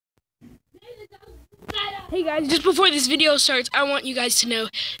Hey guys, just before this video starts, I want you guys to know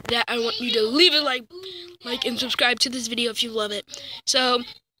that I want you to leave a like and subscribe to this video if you love it. So,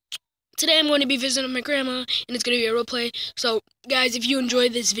 today I'm going to be visiting my grandma, and it's going to be a role play. So, guys, if you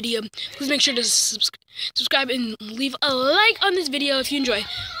enjoyed this video, please make sure to subscribe and leave a like on this video if you enjoy.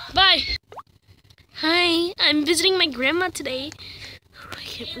 Bye! Hi, I'm visiting my grandma today. I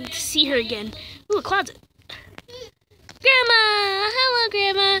can't wait to see her again. Ooh, a closet. Grandma! Hello,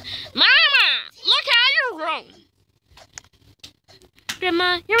 Grandma! Mama! Look how you're grown!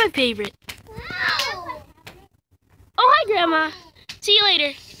 Grandma, you're my favorite. Oh, hi, Grandma. See you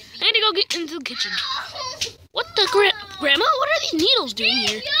later. I'm gonna go get into the kitchen. What the Grandma? What are these needles doing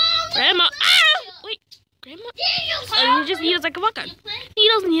here? Grandma! Ah! Wait, Grandma? Oh, just needles I can walk on.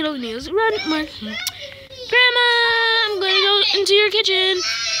 Needles, needles, needles. Run, run. Grandma! I'm gonna go into your kitchen.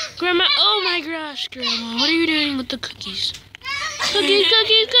 Grandma, oh my gosh, Grandma, what are you doing with the cookies? Cookies,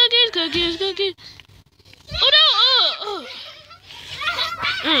 cookies, cookies, cookies, cookies. Oh no! Oh,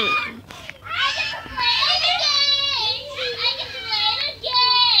 oh.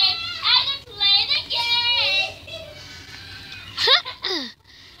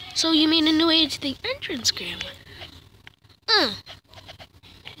 So you made a new way to the entrance, Grandma.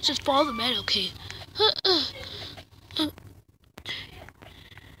 Just follow the bed, okay?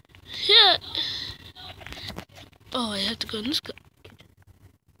 Yeah. Oh, I have to go in this kitchen.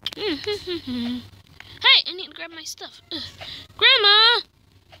 Hey, I need to grab my stuff. Grandma!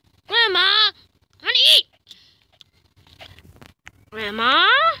 Grandma! I want to eat! Grandma?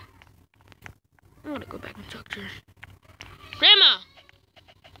 I'm gonna go back and talk to her. Grandma!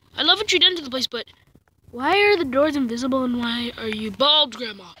 I love what you done to the place, but why are the doors invisible and why are you bald,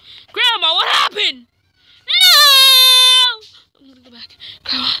 Grandma? Grandma, what happened? No! I'm gonna go back.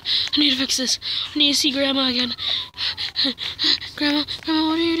 Grandma, I need to fix this. I need to see Grandma again. Grandma, Grandma,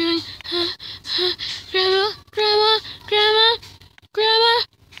 what are you doing? Grandma, Grandma, Grandma, Grandma,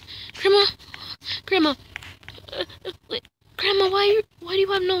 Grandma, Grandma. Wait, Grandma, why do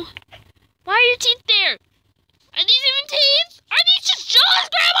you have no? Why are your teeth there? Are these even teeth? Are these just jaws,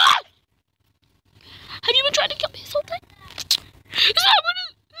 Grandma? Have you been trying to kill me this whole time? Is that what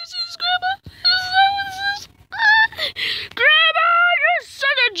this is, Grandma? Is that what this is? Grandma, you're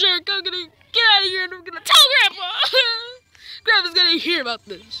such a jerk. I'm gonna get out of here and I'm gonna tell Grandma. Grandma's gonna hear about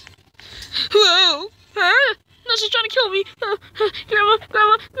this. Whoa. Huh? No, she's trying to kill me. Grandma,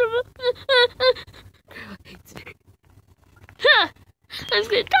 Grandma, Grandma. Grandma hates me. I'm just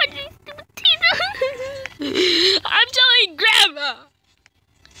gonna touch these stupid teeth. I'm telling Grandma.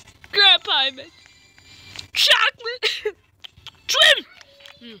 Grandpa, I meant chocolate. Trim.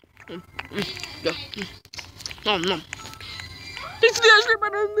 No. It's the ice cream,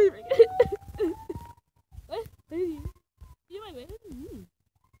 but I'm leaving. What? You might wait.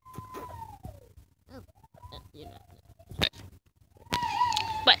 Oh, you're not.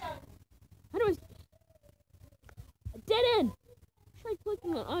 But how do I? A dead end. Try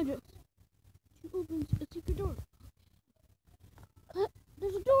clicking on objects. She opens a secret door.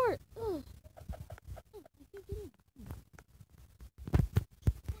 There's a door. Ugh. I can't get in.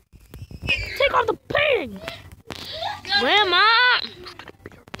 Take off the painting. Grandma!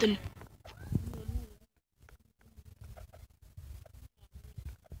 Then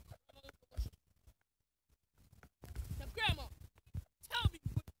Grandma, tell me.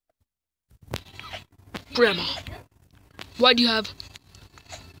 Grandma, why do you have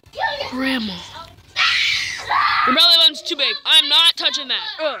Grandma? Your belly button's too big. I'm not touching that.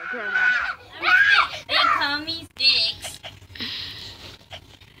 Grandma. They call me Sticks.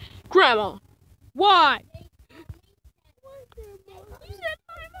 Grandma, why?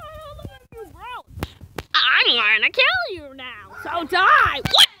 I'm going to kill you now. So die.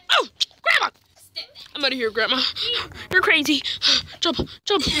 What? Oh, Grandma. I'm out of here, Grandma. You're crazy. Jump,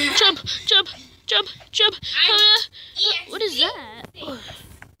 jump, jump, jump, jump, jump. What is that? Whoa!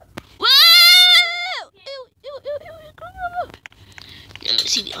 Ew, ew, ew, ew, Grandma. Yeah,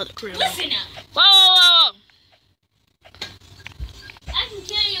 let's see the other Grandma. Listen up. Whoa, whoa, whoa. I can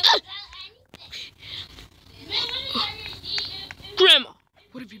kill you without anything. Grandma,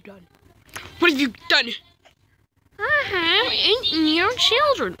 what have you done? What have you done? I have eaten your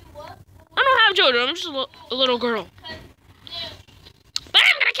children. I don't have children. I'm just a little girl. But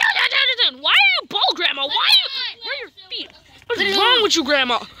I'm gonna kill your children. Why are you bald, Grandma? Where are your feet? What's wrong with you,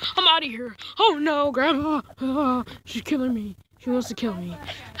 Grandma? I'm out of here. Oh no, Grandma. She's killing me. She wants to kill me.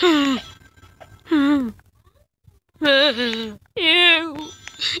 Ew. Ew.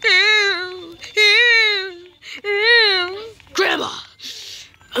 Grandma,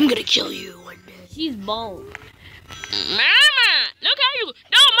 I'm gonna kill you one day. She's bald. Mama, look how you.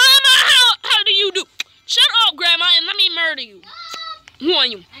 No, Mama, how do you do? Shut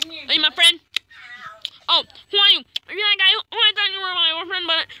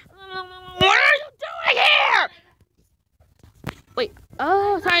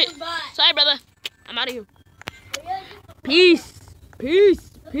Oh, sorry. Sorry, brother. I'm out of here. Peace. Peace.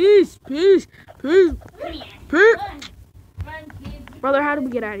 Peace. Peace. Peace. Peace. Brother, how do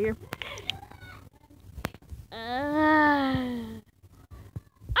we get out of here?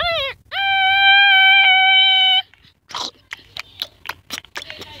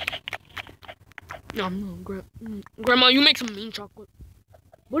 No, Grandma, you make some mean chocolate.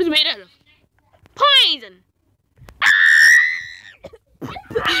 What is it made out of? Poison!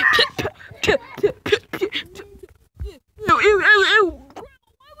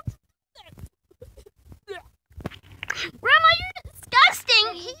 Grandma, you're disgusting.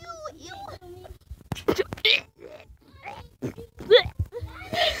 Ew.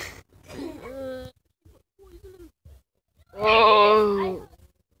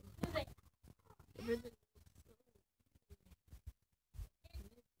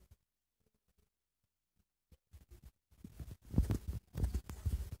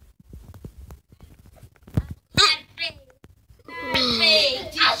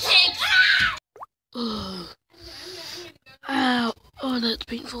 Oh. Ow. Oh, that's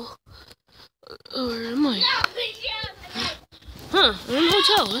painful. Where am I? Huh, I'm in a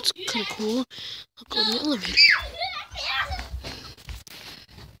hotel. That's kind of cool. I'll go in the elevator.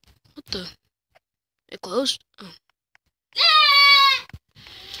 What the? It closed? Oh.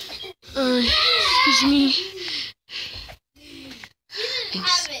 Excuse me.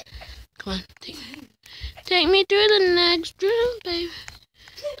 Thanks. Come on, take me through the next room, babe.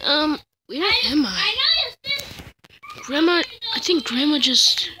 Where am I? Grandma, I think Grandma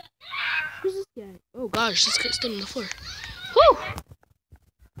just... Who's this guy? Oh gosh, this guy's still on the floor. Whew!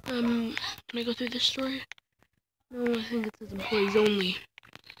 Can I go through this store? No, I think it says employees only.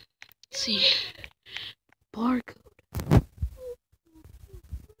 Let's see. Barcode.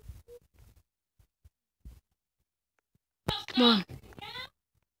 Come on.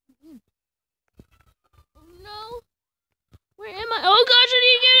 Oh no! Where am I? Oh gosh, I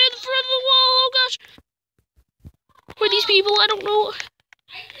need to get in front of the wall! Oh gosh! Who are these people? I don't know.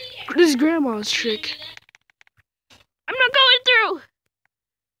 This is Grandma's trick. I'm not going through!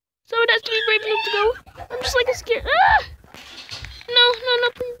 Someone has to be brave enough to go. I'm just like a scared. Ah! No,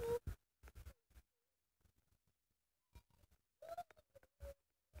 please.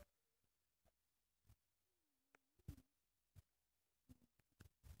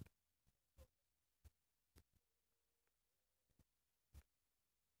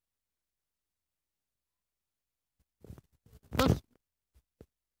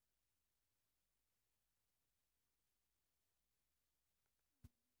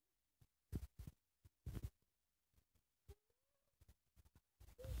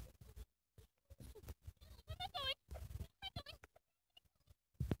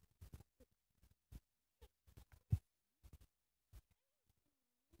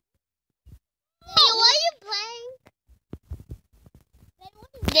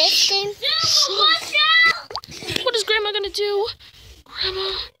 This game? What is Grandma gonna do? Grandma.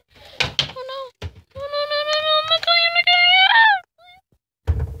 Oh no. No, I'm not going.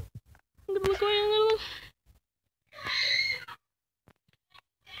 I'm gonna look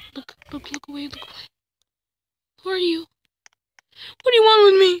away. Look away. Who are you? What do you want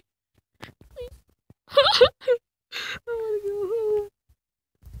with me? Please. I wanna go home.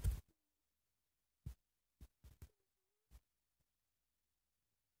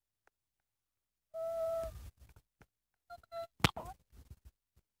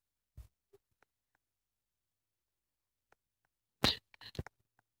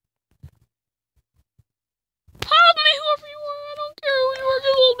 Help me, whoever you are. I don't care who you are.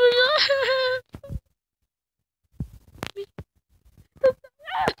 Just hold me.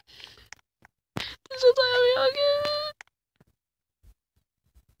 This is again.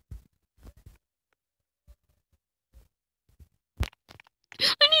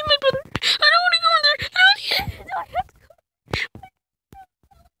 I need my brother. I don't want to go in there. I have to go.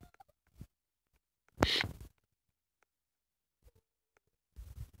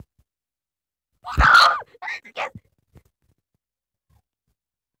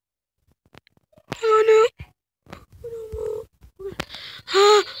 Oh no.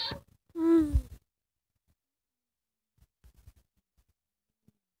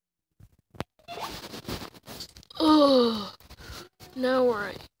 Oh, now we're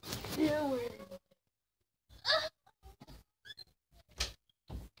right.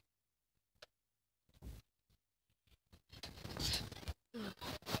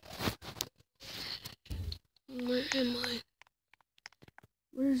 Where am I?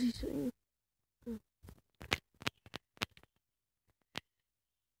 What is he saying?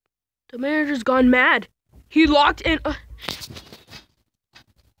 The manager's gone mad. He locked in.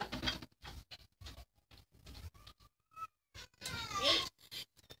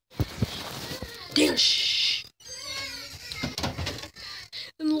 Shh.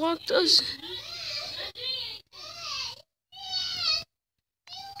 And locked us.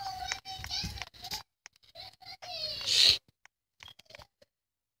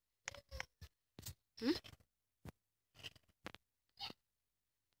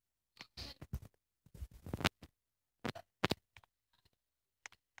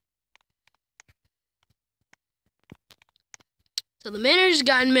 So the manager's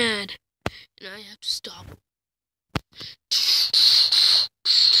gotten mad, and I have to stop him.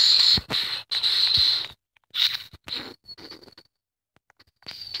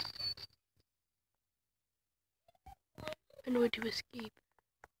 Find a way to escape.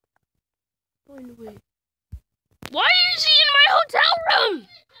 Find a way. Why is he in my hotel room?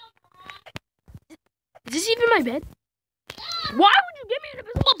 Is this even my bed? Why would you give me an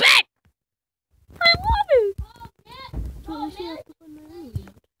invisible bed? I love it. So let me see if I can find my room.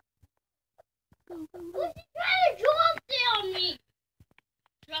 Go. Who's trying to drop it on me?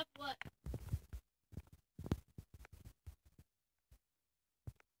 Drop what?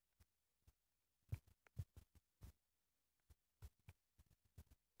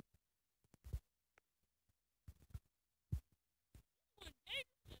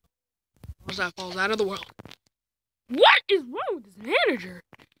 That falls out of the world. What is wrong with this manager?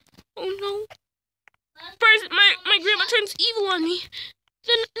 Oh no. First, my grandma turns evil on me.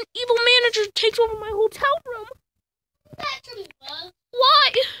 Then an evil manager takes over my hotel room.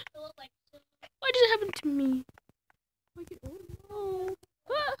 Why? Why does it happen to me? Oh no.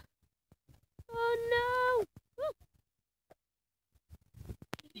 Ah. Oh no. Ah.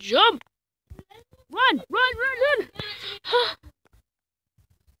 Jump. Run. Ah.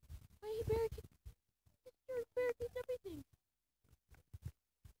 Why barricades everything?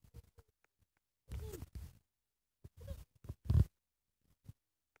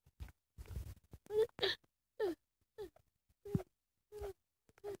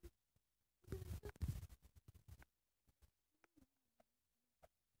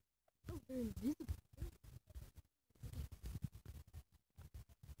 Oh, they're invisible.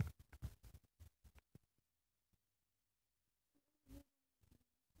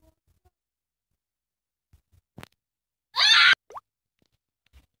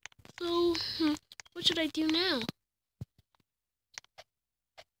 So, what should I do now?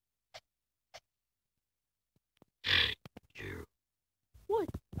 What?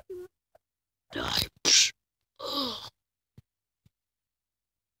 Die. Ugh.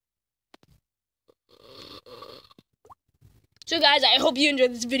 So guys, I hope you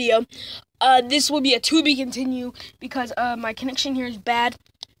enjoyed this video. This will be a to be continue because my connection here is bad.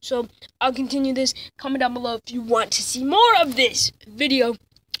 So I'll continue this. Comment down below if you want to see more of this video.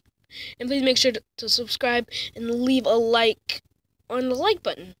 And please make sure to subscribe and leave a like on the like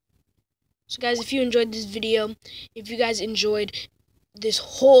button. So guys, if you enjoyed this video, if you guys enjoyed this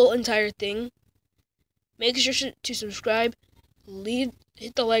whole entire thing, make sure to subscribe,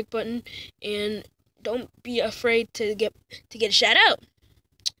 hit the like button, and don't be afraid to get a shout out.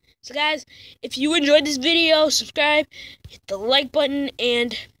 So guys, if you enjoyed this video, subscribe, hit the like button,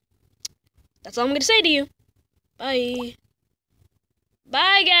 and that's all I'm going to say to you. Bye.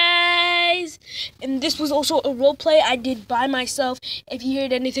 Bye, guys. And this was also a role play I did by myself. If you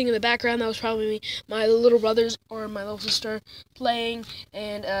heard anything in the background, that was probably my little brothers or my little sister playing.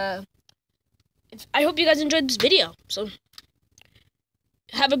 And I hope you guys enjoyed this video. So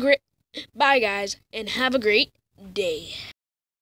bye, guys, and have a great day.